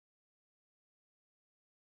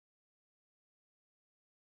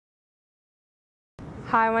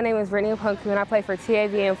Hi, my name is Brittney Akpunku, and I play for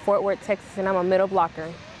TAV in Fort Worth, Texas, and I'm a middle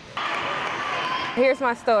blocker. Here's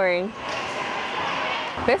my story.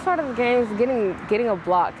 Best part of the game is getting a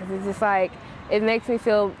block, because it's just like, it makes me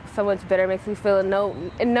feel so much better. It makes me feel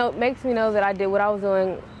makes me know that I did what I was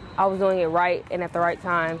doing it right and at the right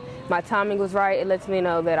time. My timing was right. It lets me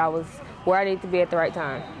know that I was where I need to be at the right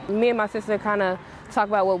time. Me and my sister kind of talk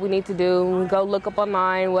about what we need to do. We go look up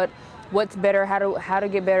online what's better, how to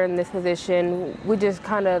get better in this position. We just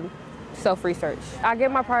kind of self-research. I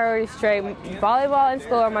get my priorities straight. Volleyball and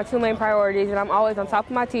school are my two main priorities, and I'm always on top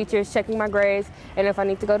of my teachers, checking my grades, and if I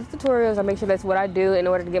need to go to tutorials, I make sure that's what I do in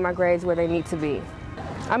order to get my grades where they need to be.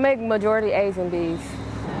 I make majority A's and B's.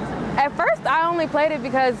 At first, I only played it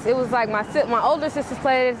because it was like my older sisters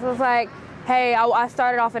played it, so it was like, hey, I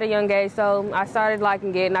started off at a young age, so I started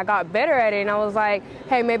liking it, and I got better at it, and I was like,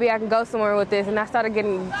 hey, maybe I can go somewhere with this, and I started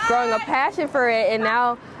growing a passion for it, and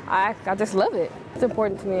now I just love it. It's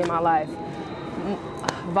important to me in my life.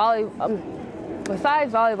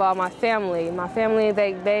 Besides volleyball, my family,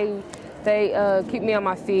 they keep me on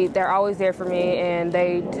my feet. They're always there for me, and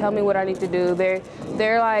they tell me what I need to do.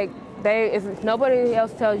 They're like, if nobody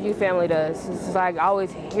else tells you, family does. It's like I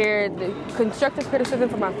always hear the constructive criticism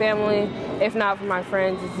from my family, if not from my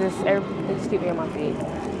friends. They just keep me on my feet.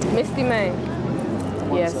 Misty May.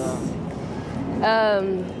 Yes.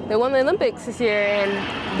 They won the Olympics this year, and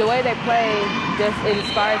the way they play just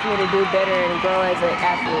inspires me to do better and grow as an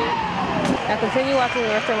athlete. I continue watching the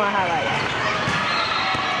rest of my highlights.